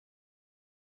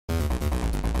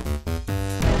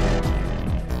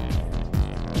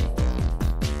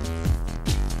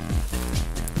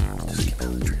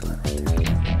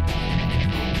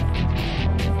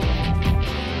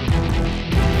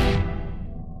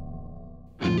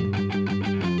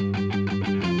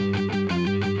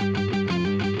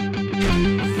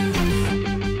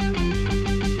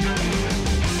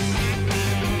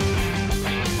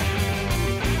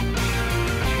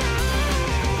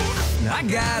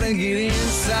gotta get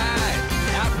inside,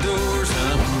 outdoors,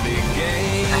 hunting big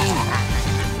game.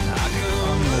 I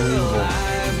come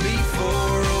alive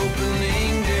before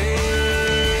opening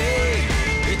day.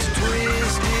 It's a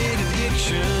twisted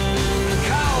addiction that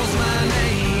calls my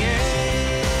name.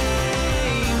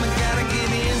 I gotta get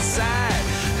inside,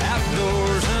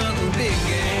 outdoors, hunting big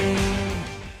game.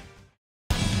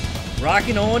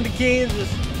 Rocking on to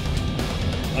Kansas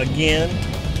again.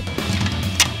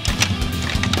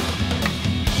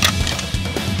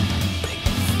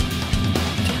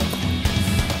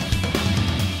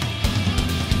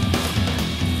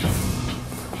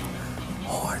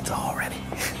 Horns already.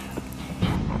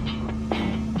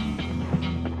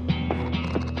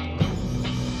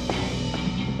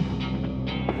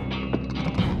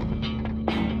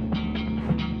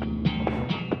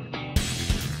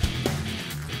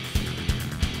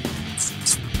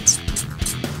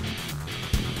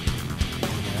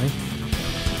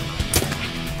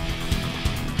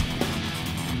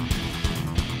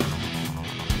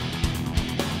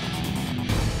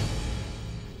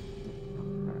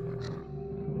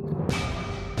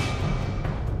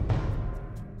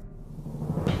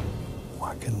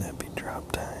 Why couldn't that be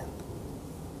drop time?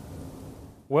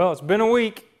 Well, it's been a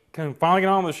week. Can we finally get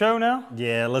on with the show now?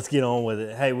 Yeah, let's get on with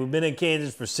it. Hey, we've been in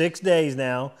Kansas for 6 days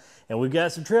now, and we've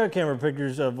got some trail camera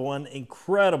pictures of one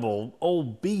incredible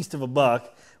old beast of a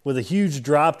buck with a huge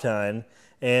drop tine.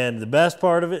 And the best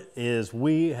part of it is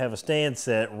we have a stand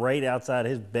set right outside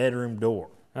his bedroom door.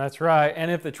 That's right.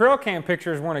 And if the trail cam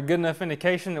pictures weren't a good enough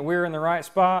indication that we were in the right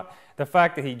spot, the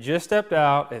fact that he just stepped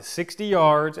out at 60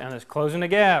 yards and is closing the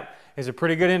gap is a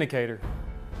pretty good indicator.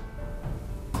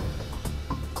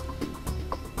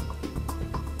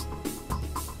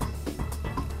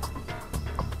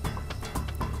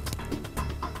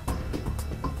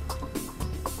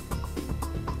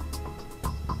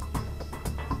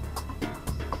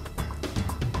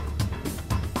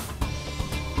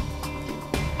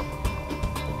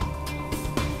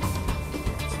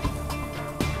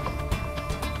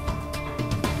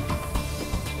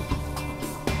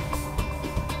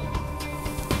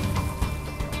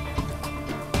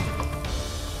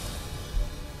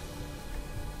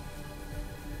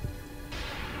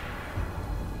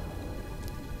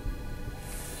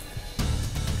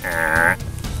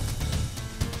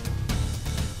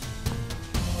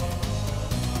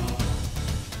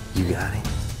 You got him?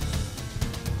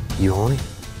 You on him?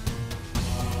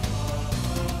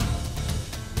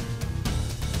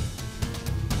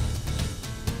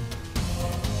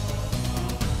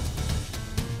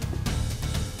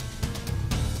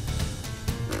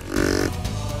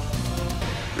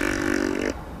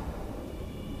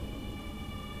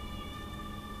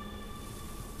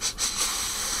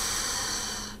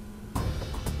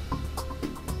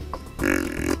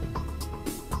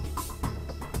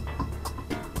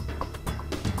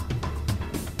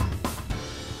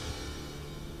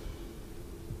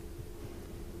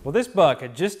 Well, this buck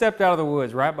had just stepped out of the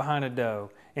woods right behind a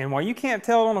doe. And while you can't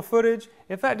tell it on the footage,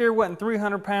 if that deer wasn't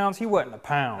 300 pounds, he wasn't a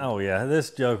pound. Oh yeah, this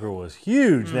joker was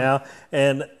huge now.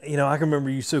 And you know, I can remember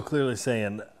you so clearly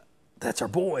saying, that's our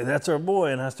boy, that's our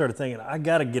boy. And I started thinking, I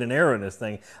gotta get an arrow in this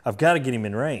thing. I've gotta get him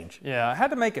in range. Yeah, I had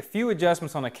to make a few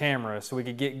adjustments on the camera so we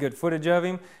could get good footage of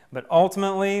him, but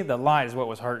ultimately the light is what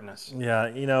was hurting us. Yeah,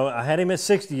 you know, I had him at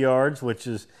 60 yards, which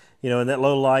is, you know, in that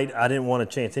low light, I didn't want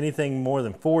to chance anything more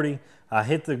than 40. I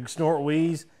hit the snort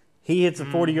wheeze. He hits the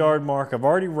 40-yard mark. I've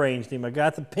already ranged him. I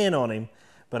got the pin on him,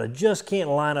 but I just can't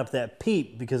line up that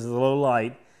peep because of the low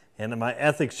light, and my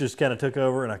ethics just kind of took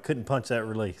over, and I couldn't punch that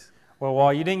release. Well,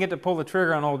 while you didn't get to pull the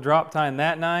trigger on old drop tine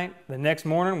that night, the next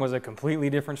morning was a completely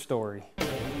different story.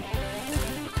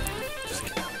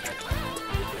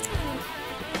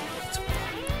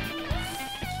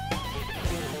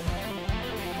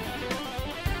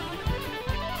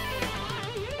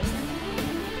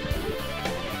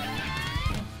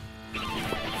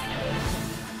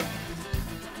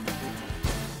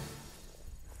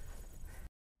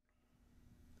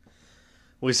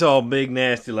 We saw Big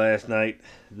Nasty last night,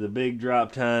 the big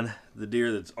drop tine, the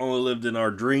deer that's only lived in our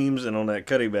dreams and on that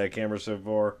cutting back camera so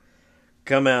far,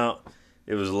 come out.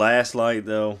 It was last light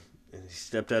though, and he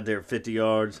stepped out there at 50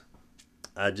 yards.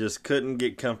 I just couldn't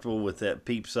get comfortable with that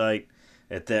peep sight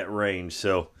at that range.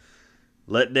 So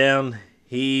let down,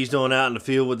 he eased on out in the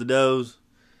field with the does.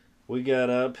 We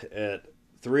got up at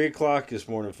 3 o'clock this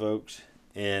morning, folks,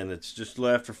 and it's just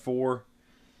after 4.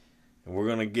 And we're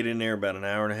going to get in there about an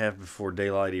hour and a half before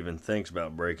daylight even thinks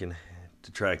about breaking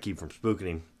to try to keep from spooking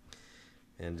him.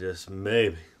 And just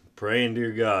maybe praying,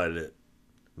 dear God, that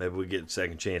maybe we get a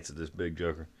second chance at this big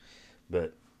joker.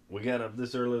 But we got up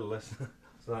this early. Let's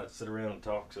not sit around and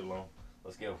talk so long.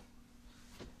 Let's go.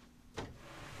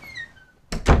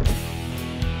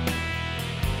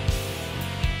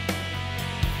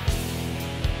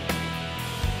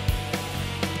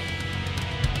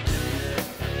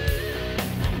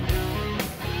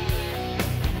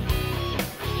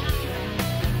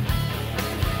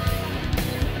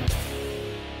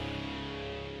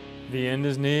 The end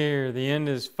is near. The end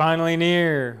is finally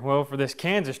near. Well, for this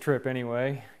Kansas trip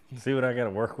anyway. See what I got to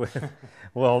work with?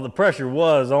 Well, the pressure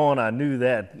was on. I knew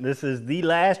that. This is the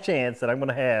last chance that I'm going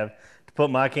to have to put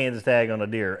my Kansas tag on a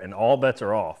deer, and all bets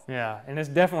are off. Yeah, and it's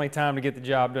definitely time to get the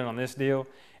job done on this deal.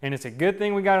 And it's a good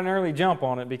thing we got an early jump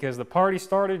on it because the party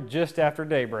started just after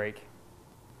daybreak.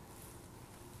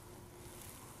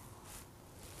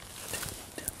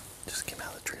 Just came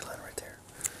out of the tree line right there.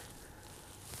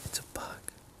 It's a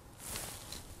buck.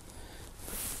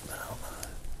 But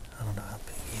I don't know how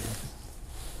big he is.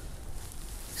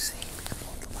 You see him coming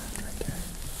on the left right there.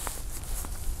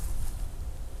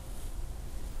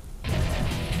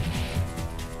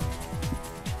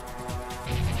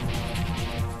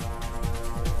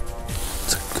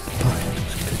 It's a good buck.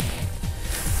 It's a good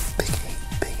big eight,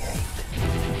 big eight.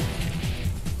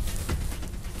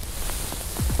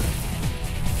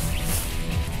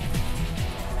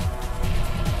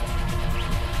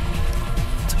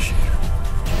 It's a shooter.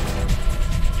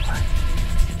 Right.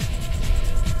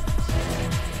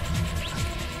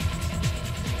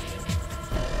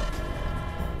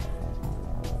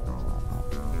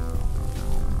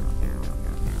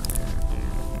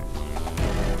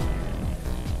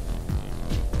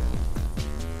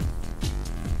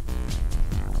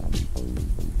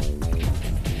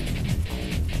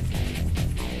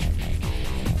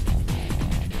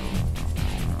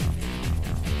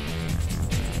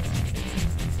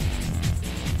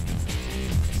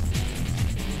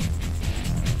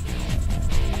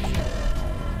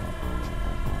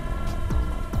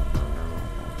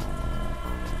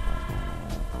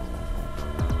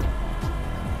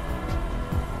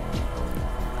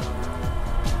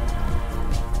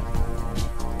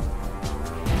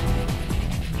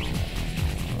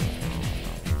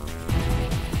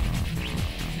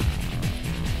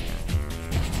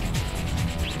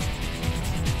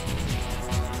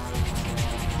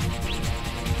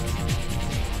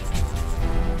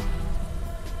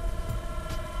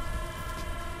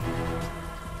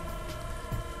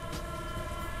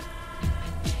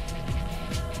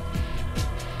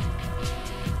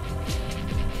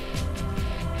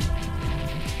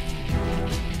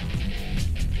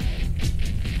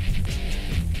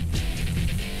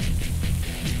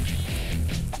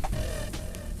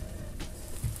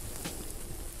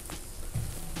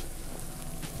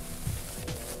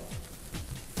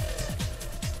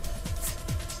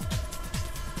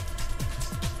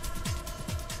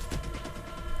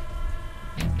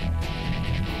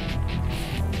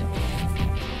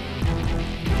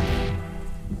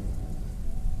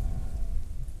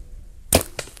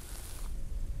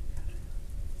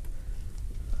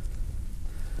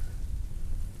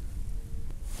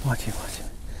 Watch it, watch it.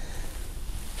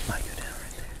 Might go down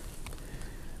right there.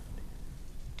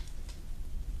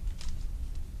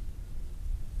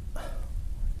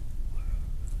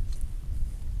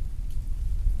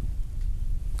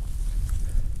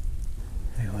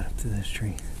 He went up to this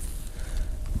tree.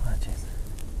 Watch it.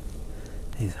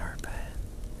 He's hard bad.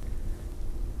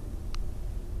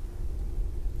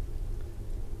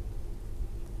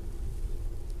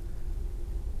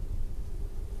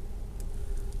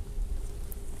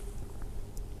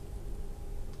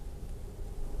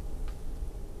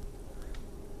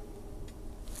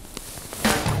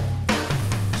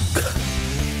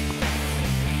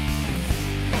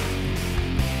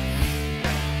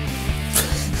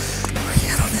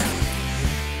 We're out on that.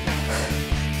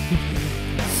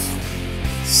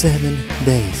 7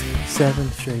 days. 7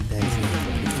 straight days.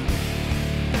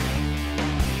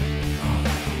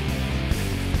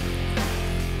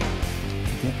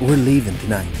 We're leaving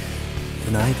tonight.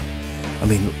 Tonight? I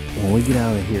mean, when we get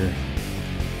out of here,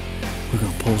 we're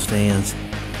gonna pull stands,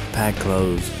 pack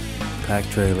clothes, pack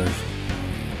trailers,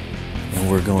 and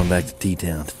we're going back to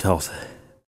T-Town, to Tulsa.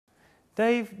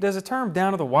 Dave, does the term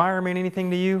down to the wire mean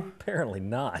anything to you? Apparently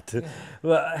not.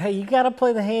 Well, hey, you got to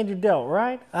play the hand you're dealt,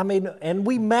 right? I mean, and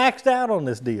we maxed out on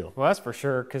this deal. Well, that's for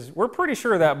sure, because we're pretty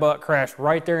sure that buck crashed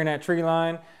right there in that tree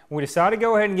line. We decided to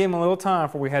go ahead and give him a little time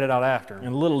before we headed out after him.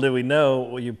 And little did we know,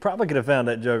 well, you probably could have found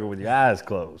that jugger with your eyes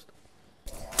closed.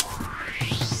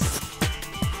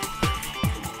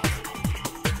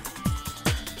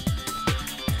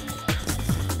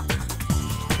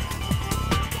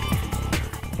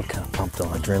 We're kind of pumped on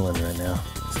adrenaline right now.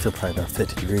 Still probably about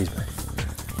 50 degrees, but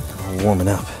we're warming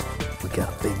up. We We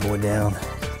got a big boy down.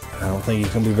 I don't think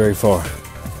he's gonna be very far.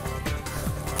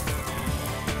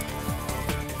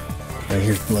 Right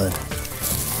here's blood.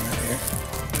 Right there.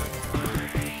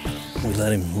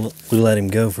 We let him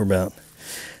go for about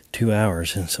 2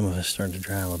 hours, and some of us started to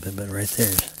dry a little bit, but right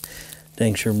there's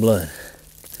dang sure blood.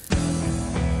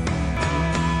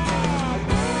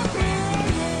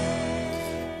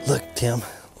 Look, Tim,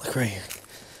 look right here.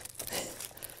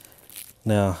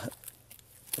 Now,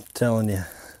 I'm telling you,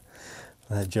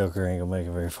 that joker ain't gonna make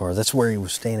it very far. That's where he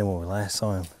was standing when we last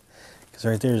saw him. Because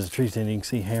right there's a tree stand, you can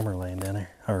see Hammer laying down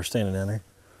there, or standing down there.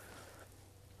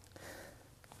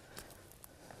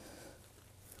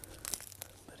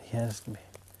 But he has to be.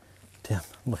 Tim,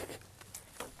 look.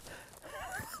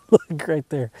 Look right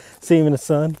there. See him in the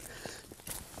sun?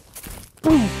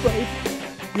 Boom, baby.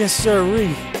 Yes,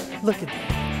 sirree. Look at that.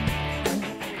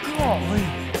 Golly.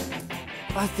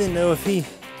 I didn't know if he...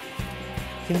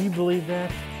 Can you believe that?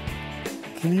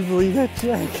 Can you believe that,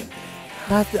 Jack?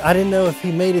 I didn't know if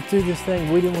he made it through this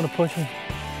thing. We didn't want to push him.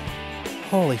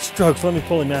 Holy strokes. Let me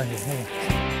pull him out here. Hang on.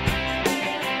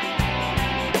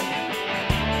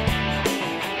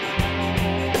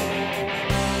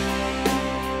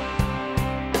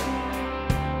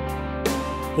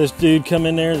 This dude come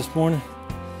in there this morning,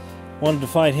 wanted to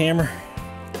fight Hammer.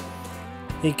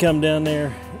 He come down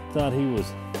there, thought he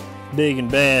was big and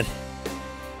bad,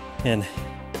 and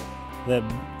that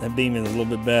Beeman is a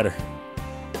little bit better.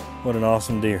 What an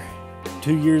awesome deer.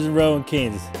 2 years in a row in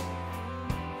Kansas.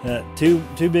 Two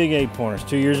big 8-pointers,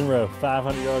 2 years in a row,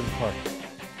 500 yards apart.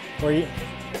 Where you?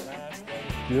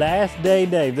 Last day,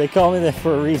 Dave. They call me that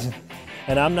for a reason.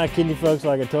 And I'm not kidding you folks,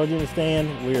 like I told you in the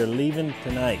stand, we are leaving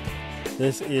tonight.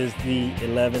 This is the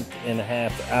 11th and a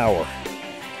half hour.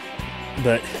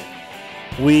 But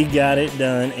we got it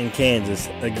done in Kansas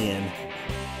again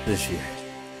this year.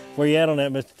 Where you at on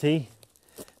that, Mr. T?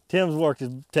 Tim's worked his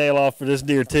tail off for this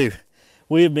deer too.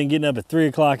 We have been getting up at 3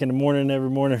 o'clock in the morning every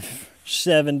morning for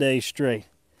 7 days straight.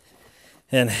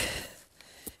 And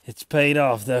it's paid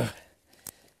off though.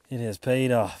 It has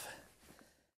paid off.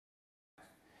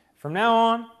 From now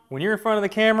on, when you're in front of the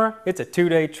camera, it's a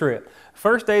 2-day trip.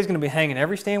 First day is going to be hanging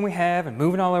every stand we have and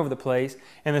moving all over the place.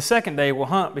 And the second day we'll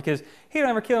hunt because he don't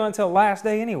ever kill it until the last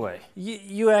day anyway.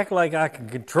 You act like I can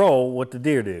control what the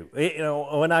deer do. You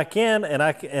know, when I can and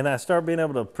I start being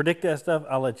able to predict that stuff,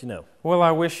 I'll let you know. Well,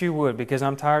 I wish you would, because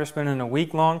I'm tired of spending a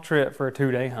week-long trip for a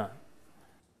 2-day hunt.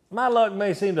 My luck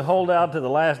may seem to hold out to the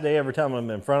last day every time I'm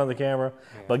in front of the camera,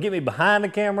 but get me behind the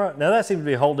camera, now that seems to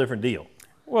be a whole different deal.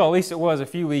 Well, at least it was a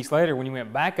few weeks later when you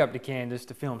went back up to Kansas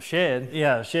to film Shed.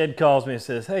 Yeah, Shed calls me and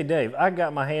says, hey Dave, I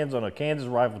got my hands on a Kansas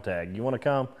rifle tag. You want to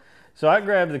come? So I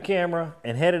grabbed the camera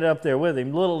and headed up there with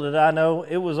him. Little did I know,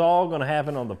 it was all going to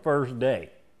happen on the first day.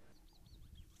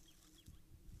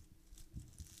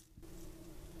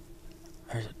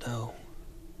 There's a doe.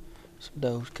 Some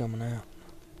does coming out.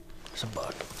 It's a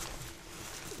buck.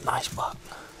 Nice buck.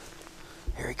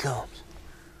 Here he comes.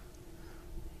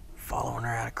 Following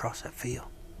her out across that field.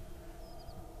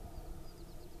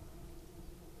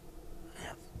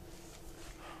 Yep.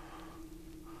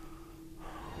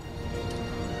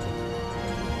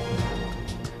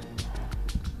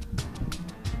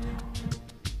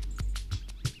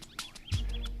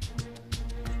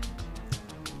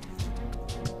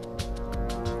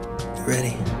 You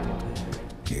ready?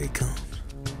 Here he comes.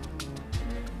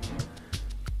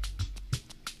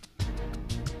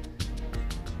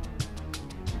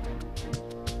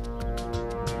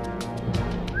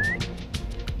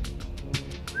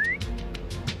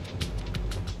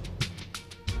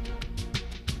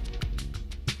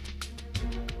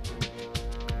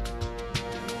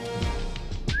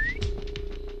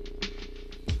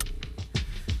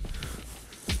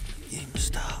 Get him to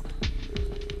stop.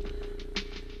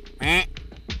 There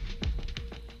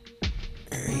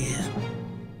he is.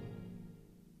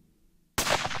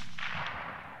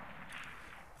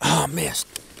 Oh, I missed.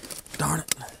 Darn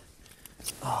it.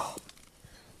 Oh.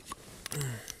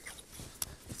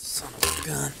 Son of a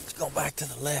gun. Let's go back to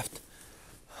the left.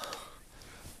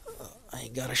 I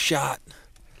ain't got a shot.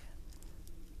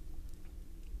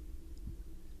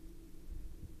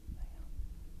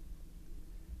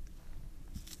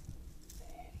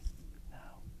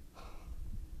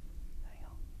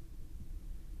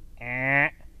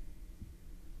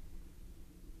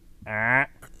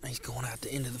 He's going out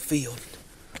the end of the field.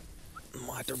 I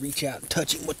might have to reach out and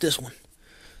touch him with this one.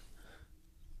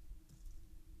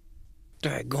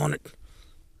 Daggone it.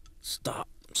 Stop,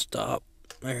 stop.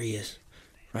 There he is.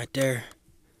 Right there.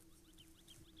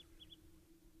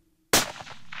 You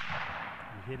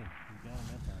hit him. You got him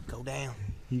up there. Go down.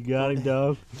 You got him,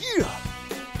 dog. Yeah!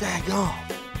 Daggone.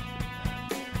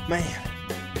 Man,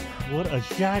 What a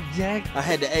shot, Jack. I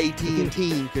had the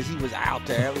AT&T because he was out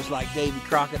there. It was like Davy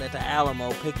Crockett at the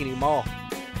Alamo picking him off.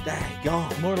 Dang, gone.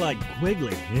 More like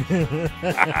Quigley.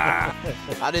 I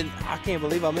can't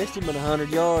believe I missed him at 100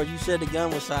 yards. You said the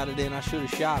gun was sighted in. I should have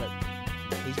shot it.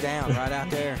 He's down right out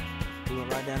there. He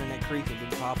went right down in that creek and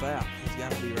didn't pop out. He's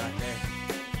got to be right there.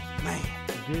 Man,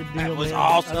 Good deal, that was man.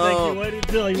 awesome. I think you waited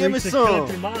until he Give me reached the some.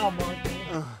 country mile mark.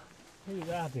 He was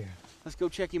out there. Let's go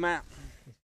check him out.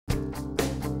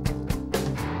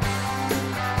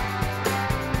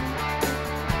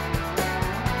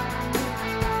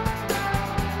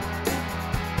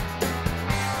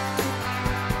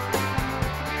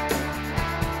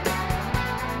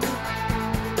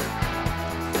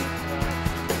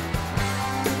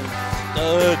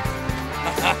 Stud.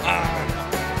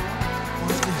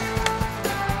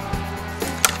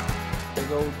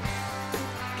 Big old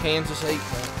Kansas 8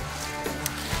 man.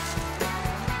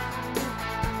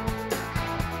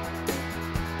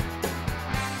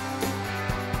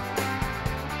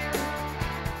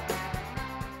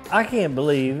 I can't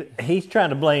believe he's trying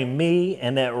to blame me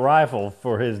and that rifle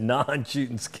for his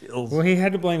non-shooting skills. Well, he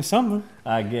had to blame something.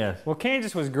 I guess. Well,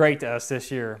 Kansas was great to us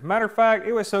this year. Matter of fact,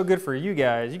 it was so good for you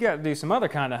guys. You got to do some other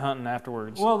kind of hunting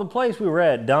afterwards. Well, the place we were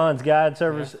at, Don's Guide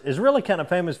Service, is really kind of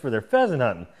famous for their pheasant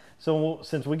hunting. So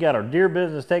since we got our deer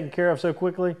business taken care of so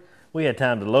quickly, we had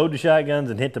time to load the shotguns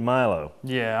and hit the Milo.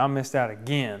 Yeah, I missed out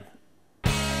again.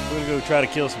 We're gonna go try to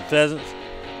kill some pheasants.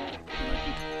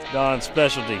 It's Don's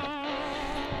specialty.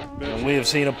 And we have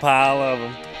seen a pile of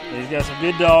them. He's got some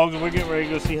good dogs, and we're getting ready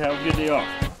to go see how good they are.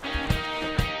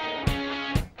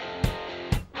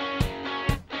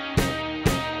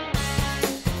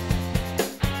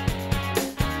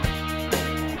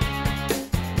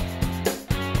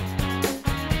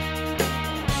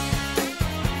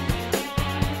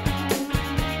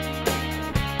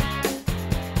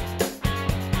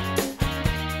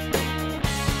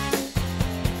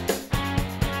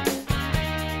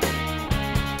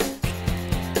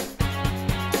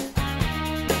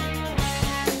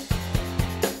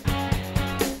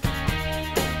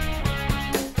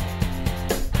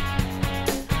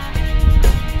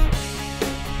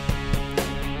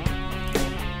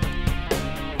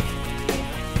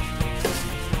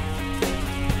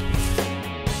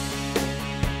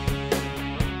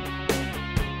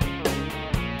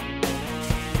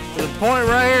 Point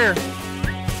right here.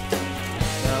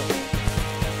 No.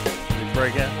 You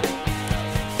break out.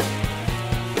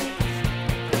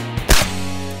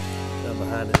 Down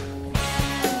behind it.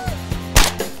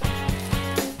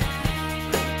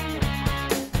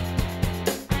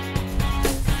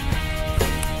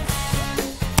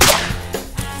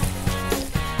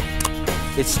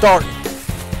 It's starting.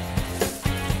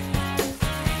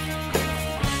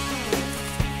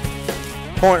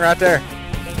 Point right there.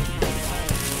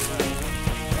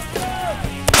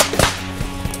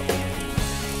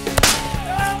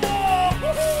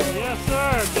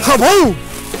 Kaboom!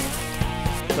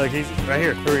 Look, he's right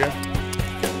here. Here we go.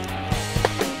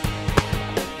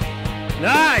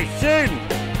 Nice shooting.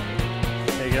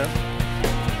 There you go.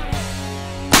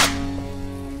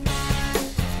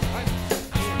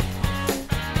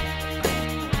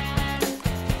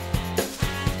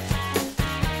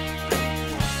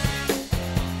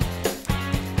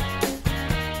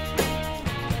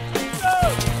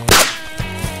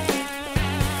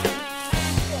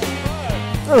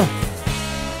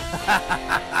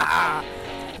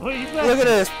 Look at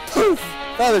this. Poof!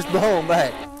 Feathers blowing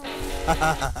back.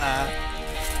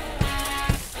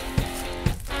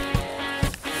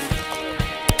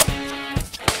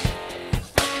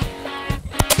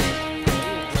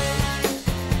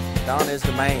 Don is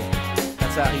the man.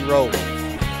 That's how he rolls.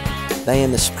 They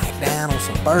in the smackdown on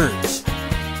some birds.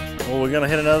 Well, we're gonna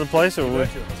hit another place, or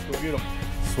Let's go get them.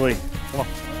 Sweet. Come on.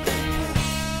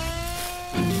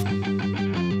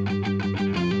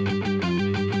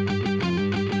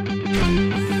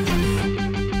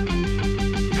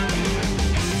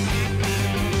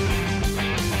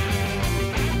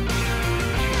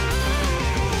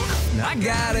 I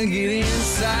gotta get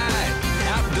inside